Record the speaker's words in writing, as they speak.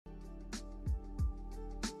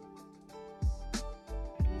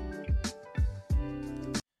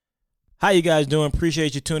How you guys doing?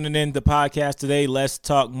 Appreciate you tuning in to the podcast today. Let's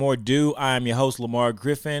talk more do. I am your host, Lamar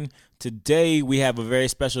Griffin. Today we have a very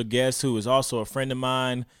special guest who is also a friend of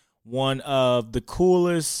mine, one of the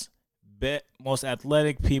coolest, most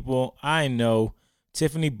athletic people I know,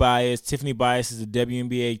 Tiffany Bais. Tiffany Bais is a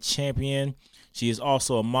WNBA champion. She is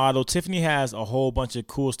also a model. Tiffany has a whole bunch of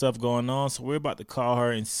cool stuff going on, so we're about to call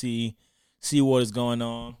her and see what is going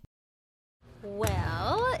on.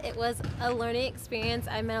 Well, it was a learning experience.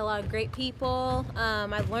 I met a lot of great people.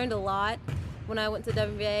 I've learned a lot when I went to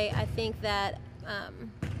WNBA. I think that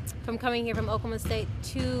from coming here from Oklahoma State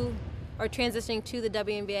or transitioning to the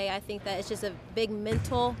WNBA, I think that it's just a big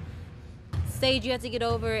mental stage you have to get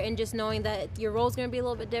over, and just knowing that your role is going to be a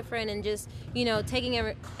little bit different, and just,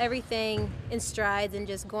 taking everything in strides and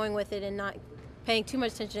just going with it and not paying too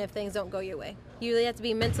much attention if things don't go your way. You really have to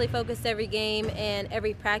be mentally focused every game and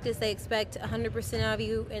every practice. They expect 100% out of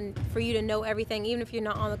you and for you to know everything, even if you're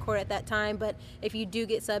not on the court at that time. But if you do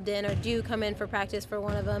get subbed in or do come in for practice for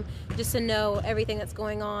one of them, just to know everything that's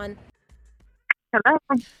going on. Hello.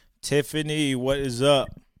 Tiffany, what is up?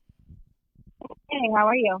 Hey, how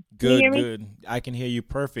are you? Good, Can you hear me? good. I can hear you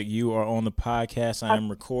perfect. You are on the podcast. I am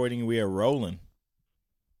recording. We are rolling.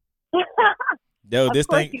 Yo, this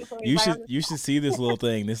thing, you should see this little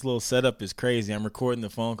thing. This little setup is crazy. I'm recording the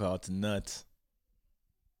phone call. It's nuts.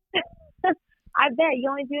 I bet you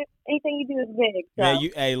only do anything you do is big. So. Man,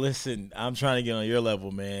 hey, listen, I'm trying to get on your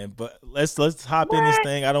level, man. But let's hop in this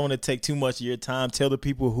thing. I don't want to take too much of your time. Tell the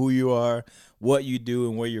people who you are, what you do,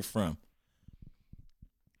 and where you're from.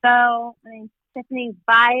 So, my name's Tiffany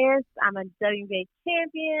Bais. I'm a WNBA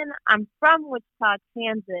champion. I'm from Wichita,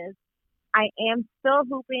 Kansas. I am still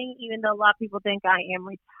hooping, even though a lot of people think I am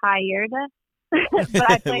retired. But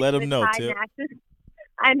I play Let for them the know, Thai Tip. National.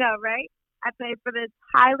 I know, right? I play for the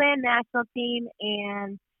Thailand national team,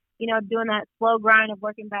 and doing that slow grind of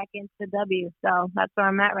working back into W. So that's where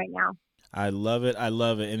I'm at right now. I love it.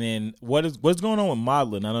 And then what's going on with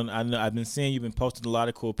modeling? I've been seeing you've been posting a lot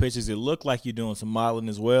of cool pictures. It looked like you're doing some modeling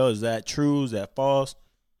as well. Is that true? Is that false?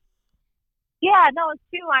 Yeah, no, it's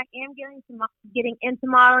true. I am getting into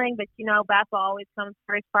modeling, but basketball always comes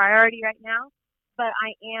first priority right now. But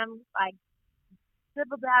I am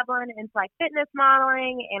dibble dabbling into fitness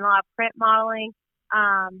modeling and a lot of print modeling,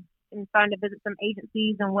 and starting to visit some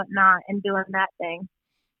agencies and whatnot and doing that thing.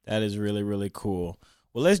 That is really, really cool.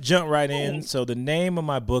 Well, let's jump right in. So the name of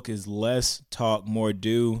my book is Less Talk, More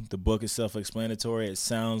Do. The book is self-explanatory. It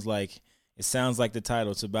sounds like the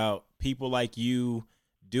title. It's about people like you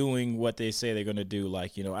doing what they say they're going to do. I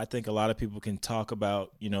think a lot of people can talk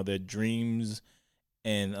about, their dreams,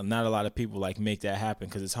 and not a lot of people make that happen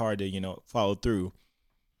because it's hard to, follow through.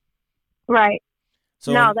 Right.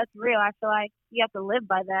 So no, that's real. I feel like you have to live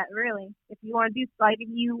by that, really. If you want to do, if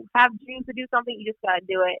you have dreams to do something, you just got to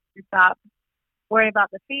do it and stop worrying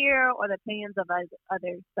about the fear or the opinions of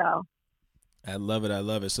others. So I love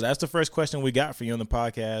it. So that's the first question we got for you on the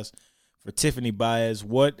podcast. For Tiffany Bais,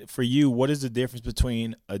 what is the difference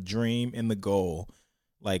between a dream and the goal?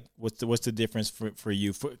 What's the difference for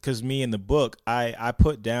you? Because me in the book, I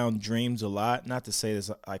put down dreams a lot. Not to say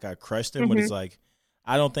this I crushed them, but it's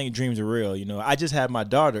I don't think dreams are real. I just had my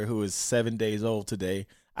daughter who is 7 days old today.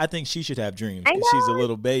 I think she should have dreams because she's a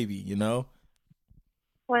little baby.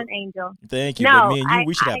 What an angel. Thank you. No, but me and you,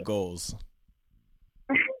 we should have goals.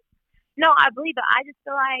 No, I believe it. I just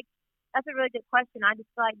feel like that's a really good question. I just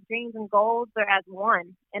feel like dreams and goals are as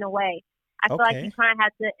one in a way. I feel like you kind of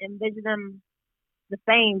have to envision them the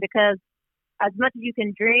same, because as much as you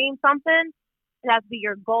can dream something, it has to be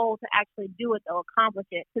your goal to actually do it or accomplish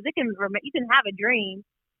it. Because you can have a dream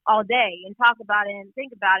all day and talk about it and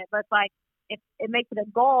think about it, but it's if it makes it a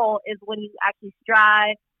goal is when you actually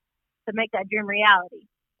strive to make that dream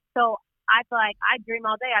reality. So I feel like I dream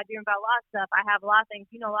all day. I dream about a lot of stuff. I have a lot of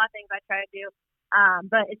things, a lot of things I try to do.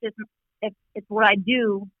 But it's just, it's what I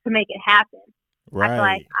do to make it happen. Right. I feel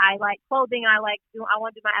like I like clothing. I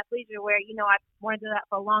want to do my athleisure wear. I wanted to do that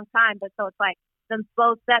for a long time. But so it's some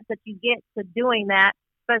slow steps that you get to doing that.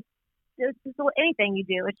 But it's just anything you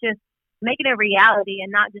do. It's just making it a reality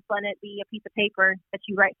and not just letting it be a piece of paper that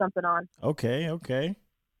you write something on. Okay.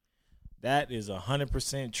 That is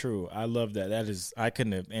 100% true. I love that. I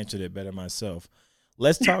couldn't have answered it better myself.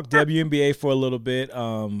 Let's talk WNBA for a little bit.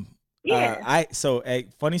 Yeah.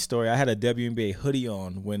 Funny story. I had a WNBA hoodie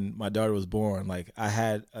on when my daughter was born. I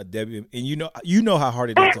had a and you know how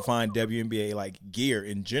hard it is to find WNBA gear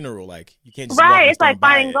in general. You can't just right. It's like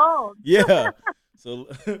finding gold. Yeah.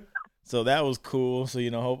 So that was cool. So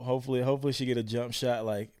hopefully she get a jump shot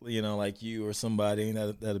like you or somebody.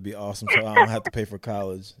 That'd be awesome. So I don't have to pay for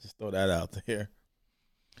college. Just throw that out there.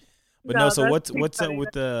 But no, so what's up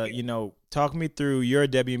with the, talk me through, you're a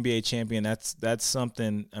WNBA champion. That's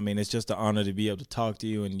something, I mean, it's just an honor to be able to talk to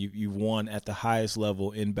you, and you've won at the highest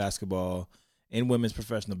level in basketball, in women's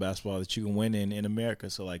professional basketball that you can win in America.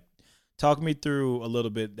 So like, talk me through a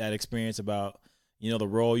little bit that experience about, the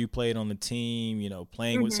role you played on the team,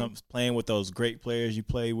 playing playing with those great players you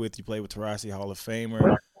played with. You played with Taurasi, Hall of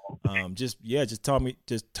Famer. Just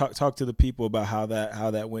talk to the people about how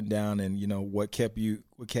that went down, and what kept you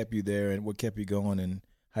there and what kept you going, and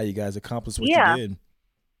how you guys accomplished what you did.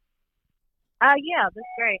 Yeah, that's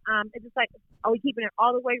great. It's just like, are we keeping it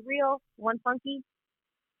all the way real, one funky?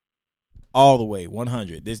 All the way,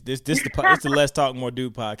 100. This it's the Let's Talk More Do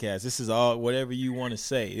podcast. This is all whatever you want to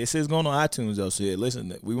say. This is going on iTunes though, so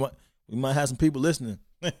listen. We might have some people listening.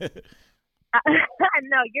 No,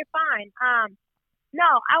 you're fine. No,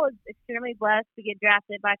 I was extremely blessed to get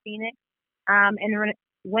drafted by Phoenix, and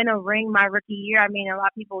win a ring my rookie year. I mean, a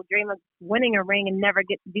lot of people dream of winning a ring and never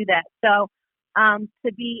get to do that. So,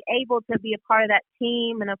 to be able to be a part of that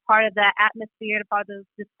team and a part of that atmosphere, a part of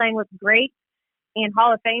just playing with great and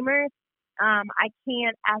Hall of Famers, I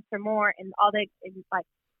can't ask for more. And all the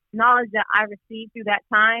knowledge that I received through that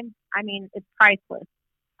time, I mean, it's priceless.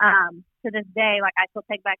 To this day, I still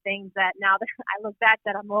take back things that now that I look back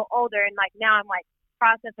that I'm a little older, and now I'm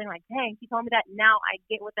processing, dang, she told me that, now I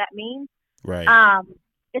get what that means. Right.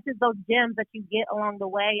 It's just those gems that you get along the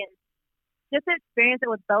way, and just to experience it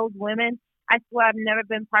with those women. I swear I've never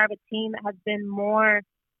been part of a team that has been more,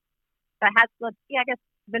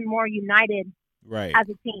 been more united, right, as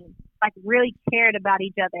a team, really cared about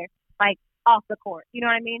each other, off the court. You know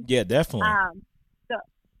what I mean? Yeah, definitely.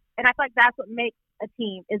 And I feel like that's what makes a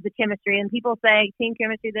team, is the chemistry. And people say team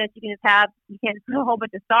chemistry, this you can't put a whole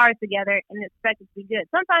bunch of stars together and expect it to be good.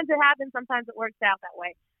 Sometimes it happens, sometimes it works out that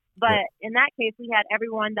way. But in that case, we had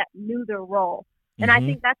everyone that knew their role. And I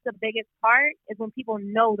think that's the biggest part, is when people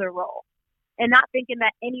know their role and not thinking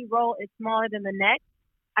that any role is smaller than the next.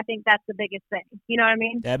 I think that's the biggest thing. You know what I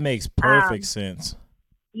mean? That makes perfect sense.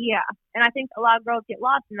 Yeah. And I think a lot of girls get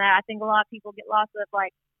lost in that. I think a lot of people get lost with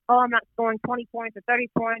I'm not scoring 20 points or 30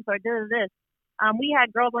 points or this. We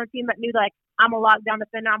had girls on the team that knew, I'm a lockdown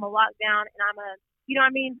defender, I'm a lockdown, and I'm a, you know what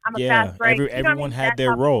I mean? I'm a fast break. Everyone had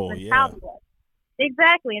their role. Yeah.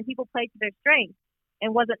 Exactly. And people played to their strengths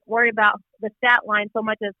and wasn't worried about the stat line so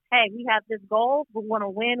much as, hey, we have this goal, we want to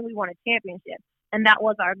win, we want a championship. And that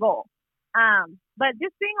was our goal. But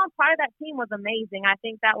just being on part of that team was amazing. I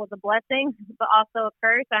think that was a blessing, but also a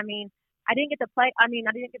curse. I mean, I didn't get to play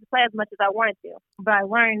as much as I wanted to, but I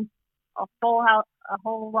learned a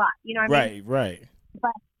whole lot. You know what I mean? Right.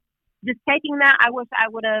 But just taking that, I wish I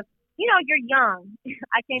would have. You're young.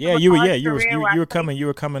 I came. Yeah, you were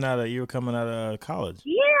coming out of college.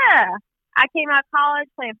 Yeah, I came out of college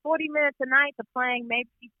playing 40 minutes a night to playing maybe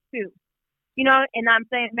 2. And I'm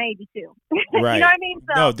saying maybe 2. Right. You know what I mean?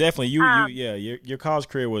 So, no, definitely. Your college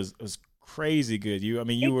career was crazy good.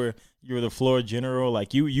 You were the floor general.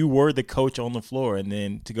 You were the coach on the floor, and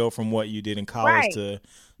then to go from what you did in college to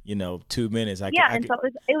 2 minutes. It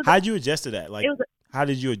was. How'd you adjust to that? How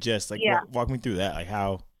did you adjust? Walk me through that.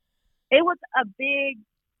 How? It was a big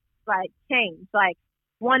change,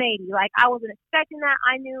 180. I wasn't expecting that.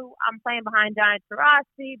 I knew I'm playing behind Giannis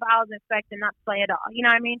Taurasi, but I wasn't expecting not to play at all. You know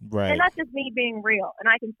what I mean? Right. And that's just me being real. And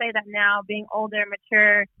I can say that now, being older and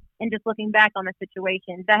mature, and just looking back on the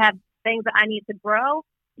situation, that have things that I need to grow.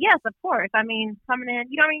 Yes, of course. I mean, coming in,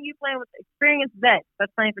 you're playing with experienced vets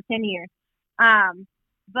that's playing for 10 years.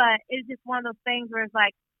 But it's just one of those things where it's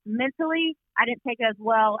mentally, I didn't take it as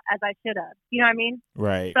well as I should have. You know what I mean?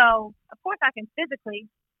 Right. So, of course, I can physically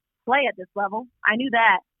play at this level. I knew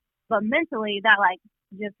that. But mentally, that,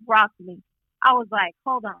 just rocked me. I was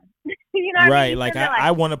hold on. You know what I mean?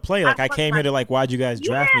 I want to play. I came here to, why'd you guys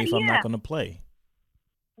draft me if I'm not going to play?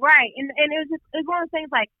 Right. And it was one of those things,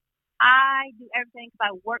 I do everything because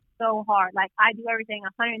I work so hard. I do everything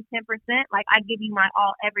 110%. I give you my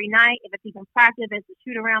all every night. If it's even practice, if it's a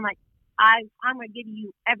shoot around, I'm going to give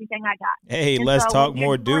you everything I got. Hey, and let's talk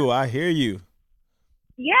more do. I hear you.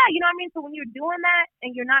 Yeah, you know what I mean? So when you're doing that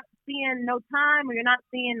and you're not seeing no time, or you're not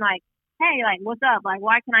seeing hey, what's up?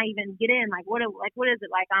 Why can I even get in? What is it?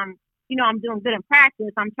 I'm doing good in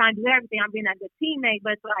practice. I'm trying to do everything. I'm being a good teammate,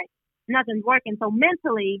 but it's nothing's working. So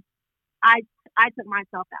mentally, I took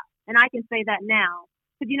myself out. And I can say that now.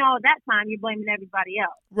 Because, at that time, you're blaming everybody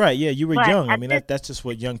else. Right, yeah, you were young. I mean, that's just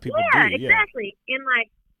what young people do. Yeah, exactly. And,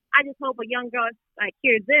 I just hope a young girl,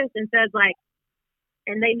 hears this and says,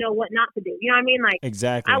 and they know what not to do. You know what I mean?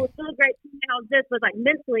 Exactly. I was still a great teammate. I was this, but,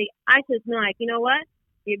 mentally, I just been you know what?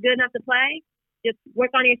 You're good enough to play. just work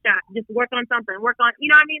on your shot, just work on something, work on, you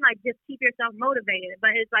know what I mean? Like, just keep yourself motivated.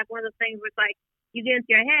 But it's like one of those things where it's like, you get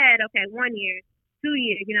into your head, okay, 1 year, 2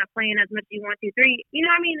 years, you're not playing as much as you want to, 3, you know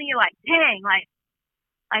what I mean? And you're like, dang, like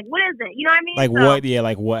what is it? You know what I mean? Like so, what? Yeah,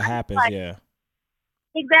 like what happens? Like, yeah.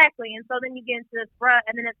 Exactly. And so then you get into this rut,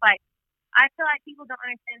 and then it's like, I feel like people don't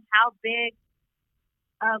understand how big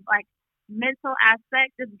of like mental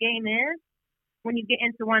aspect this game is when you get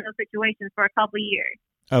into one of those situations for a couple of years.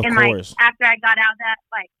 Of and course. Like after I got out of that,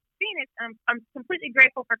 like Phoenix, I'm completely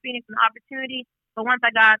grateful for Phoenix and the opportunity. But once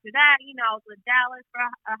I got after that, you know, I was with Dallas for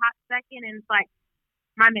a hot second, and it's like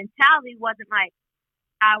my mentality wasn't like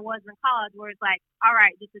I was in college, where it's like, all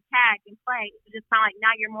right, just attack and play. It's just kind of like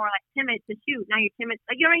now you're more like timid to shoot. Now you're timid,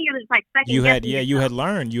 like you know, you're just like second guessing yourself. You had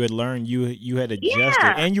learned, you had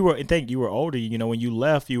adjusted, and you were older. You know, when you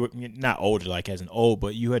left, you were not older like as an old,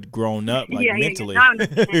 but you had grown up like mentally. Yeah. No.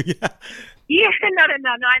 I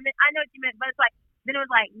know what you meant, but it's like then it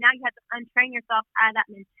was like now you have to untrain yourself out of that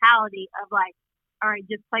mentality of like, all right,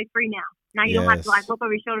 just play free now. Now you don't have to like look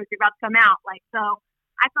over your shoulder if you're about to come out. Like so.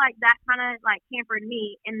 I feel like that kind of like hampered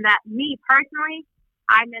me, and that me personally,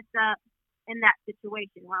 I messed up in that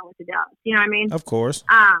situation when I went to Dallas. You know what I mean? Of course.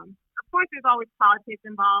 Of course, there's always politics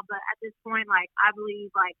involved, but at this point, like I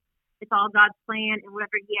believe, like it's all God's plan, and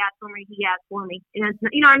whatever He has for me, He has for me. And it's,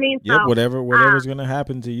 you know what I mean? Yep. So, whatever's gonna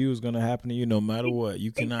happen to you is gonna happen to you, no matter what.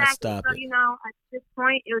 You cannot stop it. You know, at this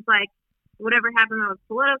point, it was like whatever happened that was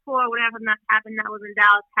political, or whatever happened that was in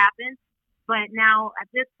Dallas happened. But now at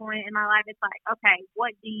this point in my life, it's like, okay,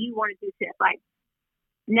 what do you want to do, Tiff? Like,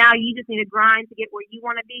 now you just need to grind to get where you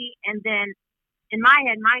want to be. And then in my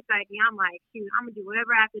head, my psyche, I'm like, shoot, I'm going to do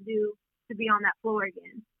whatever I have to do to be on that floor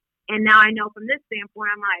again. And now I know from this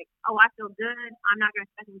standpoint, I'm like, oh, I feel good. I'm not going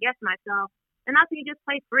to second guess myself. And that's when you just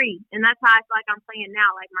play free. And that's how I feel like I'm playing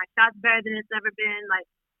now. Like, my shot's better than it's ever been. Like,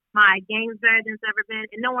 my game's better than it's ever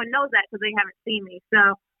been. And no one knows that because they haven't seen me.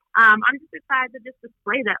 So, I'm just excited to just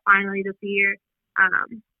display that finally this year.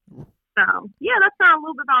 So yeah, that's kind of a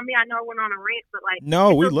little bit about me. I know I went on a rant, but like,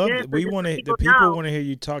 no, we love it. We want to. The people want to hear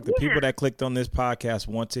you talk. The people that clicked on this podcast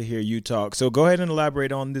want to hear you talk. So go ahead and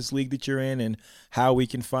elaborate on this league that you're in and how we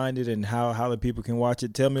can find it and how the people can watch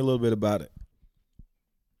it. Tell me a little bit about it.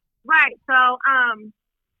 Right. So, I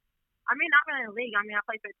mean, not really in the league. I mean, I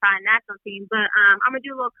play for the Thai national team, but I'm gonna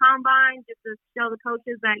do a little combine just to show the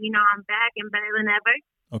coaches that I'm back and better than ever.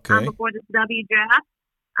 Okay. Before this W draft,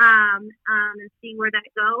 and see where that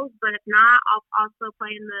goes. But if not, I'll also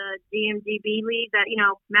play in the GMGB league that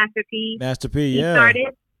Master P.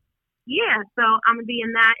 started. Yeah, so I'm gonna be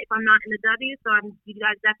in that if I'm not in the W. So you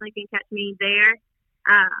guys definitely can catch me there.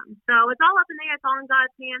 So it's all up in there. It's all in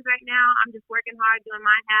God's hands right now. I'm just working hard, doing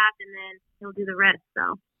my half, and then He'll do the rest.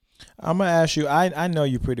 So. I'm gonna ask you. I know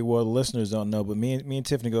you pretty well. The listeners don't know, but me and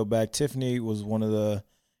Tiffany go back. Tiffany was one of the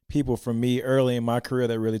people from me early in my career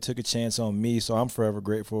that really took a chance on me. So I'm forever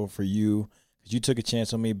grateful for you because you took a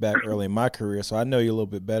chance on me back early in my career. So I know you a little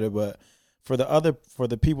bit better. But for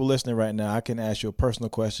the people listening right now, I can ask you a personal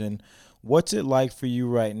question. What's it like for you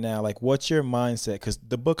right now? Like, what's your mindset? Because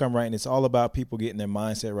the book I'm writing, it's all about people getting their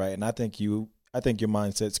mindset right. And I think your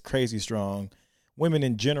mindset's crazy strong. Women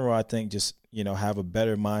in general, I think, just, have a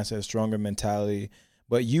better mindset, stronger mentality.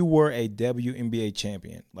 But you were a WNBA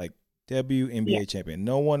champion, like WNBA champion.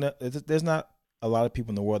 No one, there's not a lot of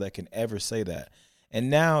people in the world that can ever say that. And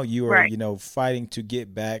now you are, fighting to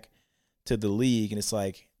get back to the league. And it's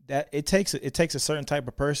like that. It takes a certain type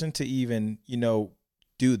of person to even,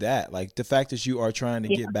 do that. Like the fact that you are trying to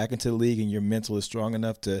get back into the league and your mental is strong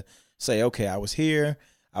enough to say, okay, I was here,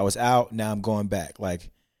 I was out, now I'm going back.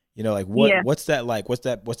 Like, what's that like? What's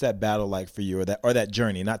that battle like for you, or that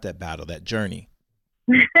journey? Not that battle, that journey.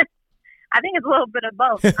 I think it's a little bit of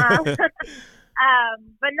both. But no,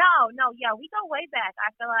 we go way back.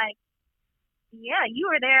 I feel like, you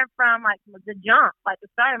were there from like the jump, like the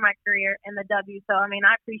start of my career in the W. So I mean,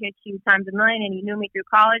 I appreciate you times a million, and you knew me through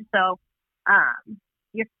college. So,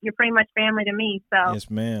 you're pretty much family to me. So yes,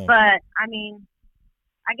 ma'am. But I mean,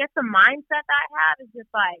 I guess the mindset that I have is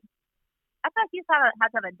just like, I feel like you have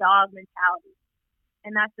to have a dog mentality,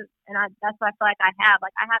 and that's what I feel like I have.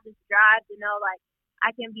 Like I have this drive to know, like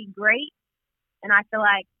I can be great, and I feel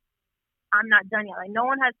like I'm not done yet. Like no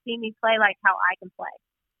one has seen me play like how I can play,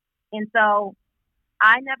 and so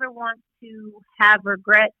I never want to have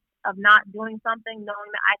regrets of not doing something,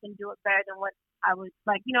 knowing that I can do it better than what I was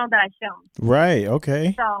like, that I've shown. Right.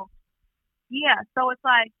 Okay. So so it's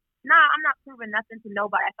like, I'm not proving nothing to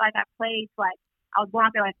nobody. I feel like I played like. I was going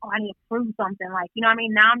out there like, I need to prove something. Like, you know what I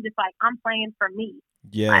mean? Now I'm just like, I'm playing for me.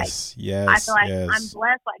 Yes, like, I feel like I'm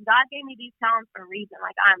blessed. Like, God gave me these talents for a reason.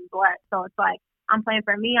 Like, I'm blessed. So it's like, I'm playing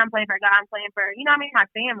for me. I'm playing for God. I'm playing for, my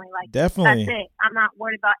family. Like, Definitely. that's it. I'm not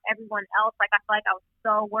worried about everyone else. Like, I feel like I was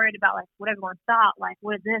so worried about, like, what everyone thought. Like,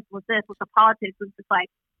 what's this? What's the politics? It's just like,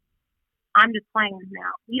 I'm just playing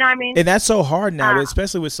now. You know what I mean? And that's so hard now,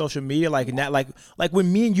 especially with social media. Like now, like when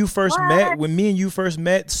me and you first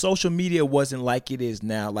met, social media wasn't like it is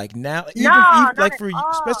now. Like now, even like for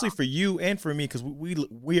especially for you and for me, because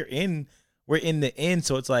we're in the end.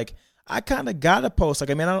 So it's like I kind of gotta post. Like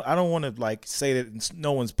I mean, I don't want to like say that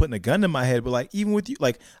no one's putting a gun to my head, but like even with you,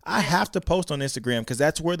 like I have to post on Instagram because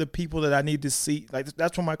that's where the people that I need to see, like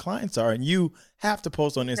that's where my clients are, and you have to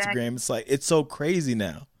post on Instagram. It's like it's so crazy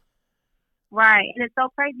now. Right, and it's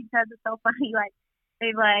so crazy because it's so funny. Like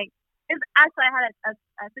they it's actually I had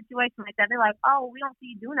a situation like that. They're like, "Oh, we don't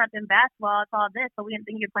see you do nothing basketball. It's all this, so we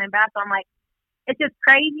didn't think you're playing basketball." I'm like, it's just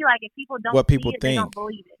crazy. Like if people don't what people see it, think, they don't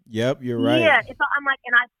believe it. Yep, you're right. Yeah, I'm like,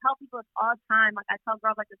 and I tell people this all the time. Like I tell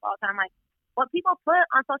girls like this all the time. Like what people put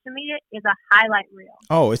on social media is a highlight reel.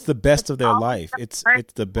 Oh, it's the best of their life. It's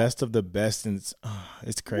the best of the best, and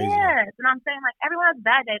it's crazy. Yes, and I'm saying like everyone has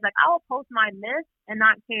bad days. Like I will post my miss and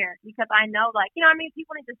not care because I know like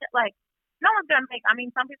people need to like no one's gonna make. I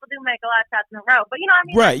mean, some people do make a lot of shots in a row, but you know what I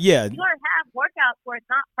mean. Right? Like, yeah. You're gonna have workouts where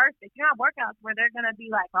it's not perfect. You're gonna have workouts where they're gonna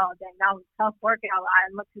be like, oh dang, that was a tough workout. I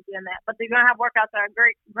didn't look too good in that. But they're gonna have workouts that are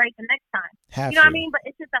great the next time. You know what I mean? But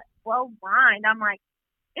it's just that slow grind. I'm like,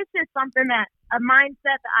 it's just something that a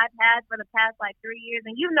mindset that I've had for the past like 3 years,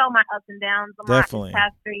 and you know my ups and downs. Definitely. The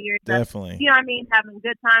past 3 years. Definitely. You know what I mean? Having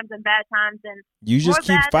good times and bad times, and you just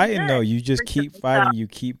keep fighting though. You just keep fighting. You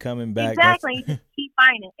keep coming back. Exactly. You just keep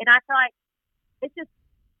fighting, and I feel like it's just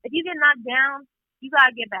if you get knocked down, you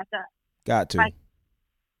gotta get back up. Got to. Like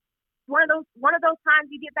one of those times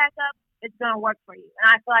you get back up, it's gonna work for you. And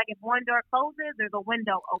I feel like if one door closes, there's a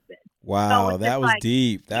window open. Wow, so that was like,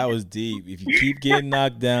 deep. That was deep. If you keep getting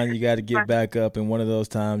knocked down, you got to get back up, and one of those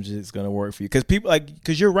times it's gonna work for you.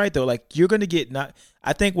 Because you're right though. Like you're gonna get knocked.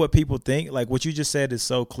 I think what people think, like what you just said, is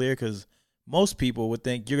so clear because most people would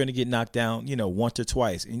think you're gonna get knocked down, once or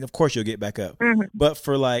twice, and of course you'll get back up. Mm-hmm. But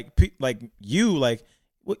for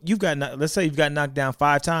you've got, let's say you've got knocked down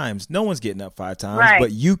 5 times. No one's getting up 5 times, right.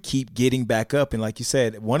 But you keep getting back up. And like you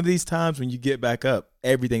said, one of these times when you get back up,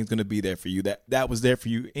 everything's going to be there for you. That was there for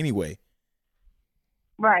you anyway.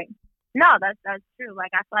 Right. No, that's true.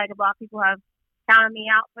 Like, I feel like a lot of people have counted me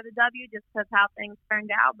out for the W just because how things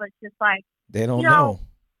turned out. But it's just like, they don't know.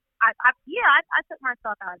 I took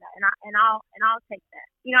myself out of that and I'll take that.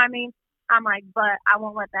 You know what I mean? I'm like, but I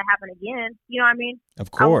won't let that happen again. You know what I mean?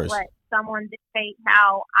 Of course. I won't let someone dictate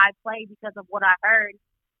how I play because of what I heard,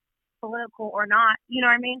 political or not. You know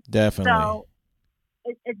what I mean? Definitely. So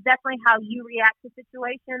it's definitely how you react to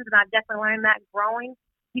situations, and I've definitely learned that growing.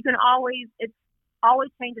 It's always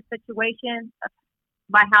change the situation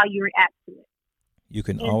by how you react to it. You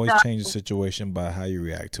can always change the situation by how you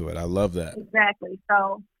react to it. I love that. Exactly.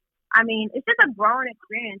 So, I mean, it's just a growing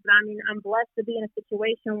experience. I mean, I'm blessed to be in a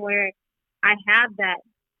situation where I have that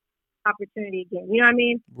opportunity again. You know what I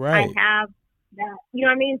mean? Right. I have that. You know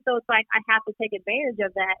what I mean? So it's like I have to take advantage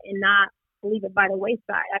of that and not leave it by the wayside.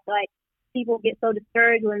 I feel like people get so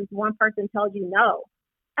discouraged when one person tells you no.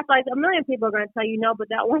 I feel like a million people are going to tell you no, but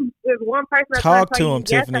there's one person that's going to tell you them,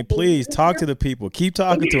 yes. Tiffany, please talk to the people. Keep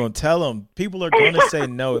talking to them. Tell them people are going to say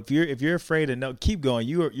no. If you're afraid of no, keep going.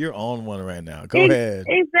 You're on one right now. Go ahead.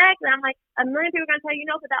 Exactly. I'm like, a million people are going to tell you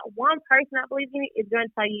no, but that one person that believes in you is going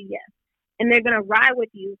to tell you yes, and they're going to ride with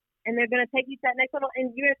you. And they're going to take you to that next level,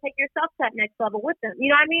 and you're going to take yourself to that next level with them.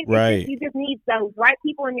 You know what I mean? Right. You just need those right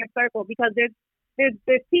people in your circle because there's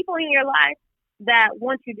people in your life that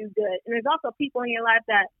want you to do good, and there's also people in your life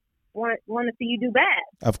that want to see you do bad.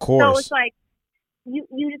 Of course. So it's like you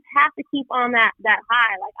just have to keep on that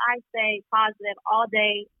high. Like I stay positive all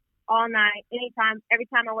day, all night, anytime, every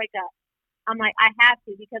time I wake up. I'm like I have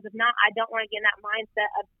to because if not, I don't want to get in that mindset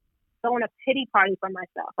of throwing a pity party for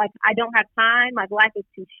myself. Like I don't have time. Like life is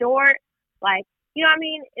too short. Like you know what I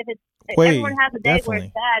mean? If everyone has a day where it's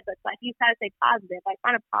bad, but it's like you gotta stay positive. Like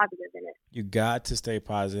find a positive in it. You got to stay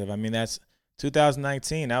positive. I mean that's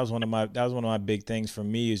 2019. That was one of my big things for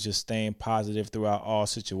me is just staying positive throughout all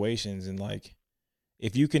situations. And like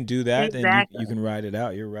if you can do that, then you can ride it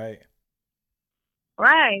out. You're right.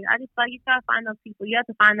 Right. I just like you gotta find those people. You have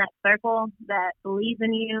to find that circle that believes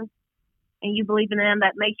in you. And you believe in them,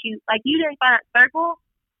 that makes you like you didn't find a circle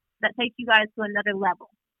that takes you guys to another level.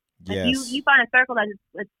 Yes. If you find a circle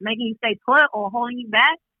that's making you stay put or holding you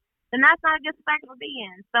back, then that's not a good circle to be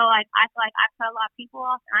in. So like I feel like I cut a lot of people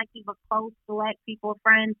off, and I keep a close select people,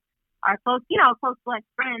 friends, or close select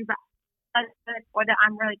friends, or that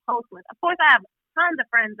I'm really close with. Of course, I have tons of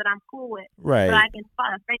friends that I'm cool with, right? But I can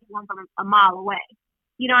spot a fake one from a mile away.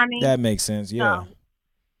 You know what I mean? That makes sense. Yeah. So,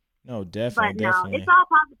 no, definitely. But no, definitely. it's all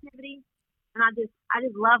positivity, and I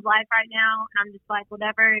just love life right now, and I'm just like,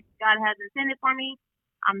 whatever God has intended for me,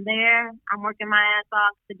 I'm there. I'm working my ass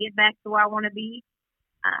off to get back to where I want to be.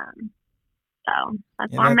 So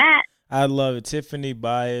that's where I'm at. I love it. Tiffany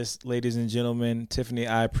Bais, ladies and gentlemen. Tiffany,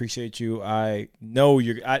 I appreciate you. I know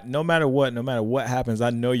no matter what happens,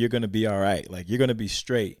 I know you're going to be all right. Like, you're going to be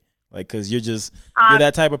straight. Like, cause you're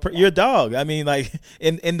that type of you're a dog. I mean, like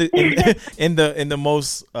in the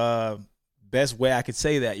most best way I could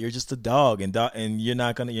say that, you're just a dog, and you're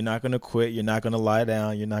not gonna quit. You're not gonna lie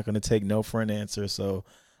down. You're not gonna take no for an answer. So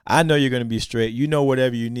I know you're gonna be straight. You know,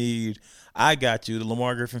 whatever you need, I got you. The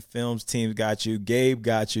Lamar Griffin Films team got you. Gabe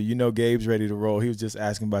got you. You know, Gabe's ready to roll. He was just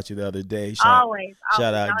asking about you the other day. Always.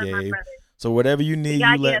 Shout out, Gabe. So whatever you need,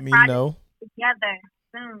 you let me know. Together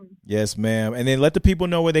soon. Yes, ma'am. And then let the people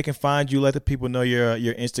know where they can find you. Let the people know your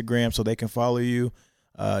Instagram so they can follow you.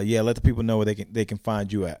 Let the people know where they can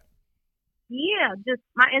find you at. Yeah, just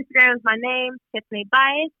my Instagram is my name, Tiffany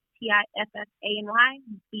Bais, Tiffany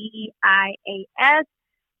Bais,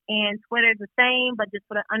 and Twitter's the same, but just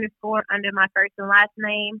put an underscore under my first and last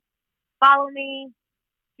name. Follow me,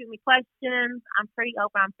 shoot me questions. I'm pretty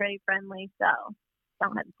open. I'm pretty friendly, so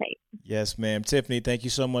don't hesitate. Yes, ma'am. Tiffany, thank you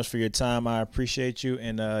so much for your time. I appreciate you.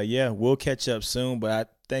 And we'll catch up soon. But I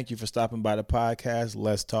thank you for stopping by the podcast.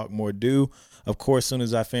 Let's Talk More Do. Of course, as soon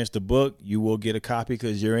as I finish the book, you will get a copy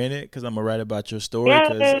because you're in it, because I'm going to write about your story,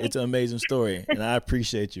 because it's an amazing story. And I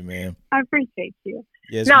appreciate you, man. I appreciate you.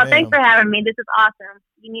 Yes, no, ma'am. Thanks for having me. This is awesome.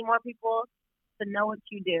 You need more people to know what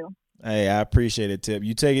you do. Hey, I appreciate it, Tip.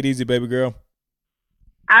 You take it easy, baby girl.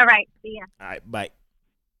 All right. See ya. All right. Bye.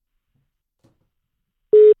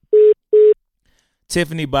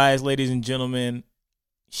 Tiffany Bais, ladies and gentlemen,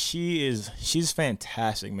 she's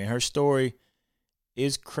fantastic, man. Her story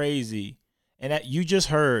is crazy. And that you just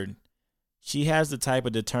heard, she has the type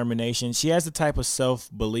of determination. She has the type of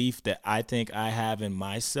self-belief that I think I have in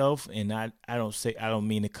myself. And I don't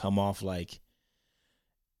mean to come off like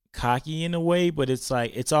cocky in a way, but it's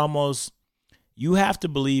like, it's almost, you have to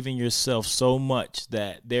believe in yourself so much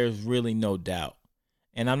that there's really no doubt.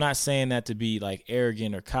 And I'm not saying that to be like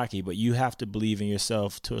arrogant or cocky, but you have to believe in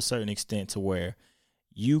yourself to a certain extent to where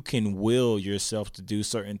you can will yourself to do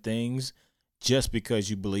certain things just because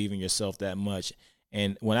you believe in yourself that much.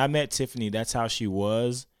 And when I met Tiffany, that's how she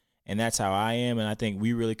was, and that's how I am. And I think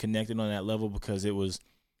we really connected on that level because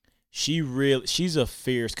she's a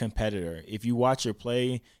fierce competitor. If you watch her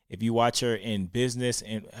play, if you watch her in business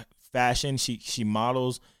and fashion, she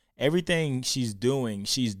models. Everything she's doing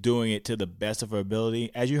it to the best of her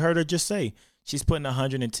ability. As you heard her just say, she's putting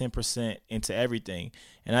 110% into everything.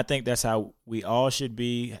 And I think that's how we all should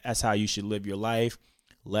be. That's how you should live your life.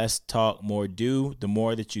 Less talk, more do. The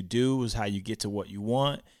more that you do is how you get to what you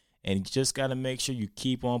want. And you just got to make sure you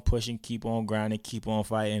keep on pushing, keep on grinding, keep on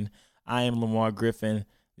fighting. I am Lamar Griffin.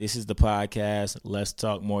 This is the podcast. Let's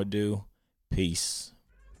Talk More Do. Peace.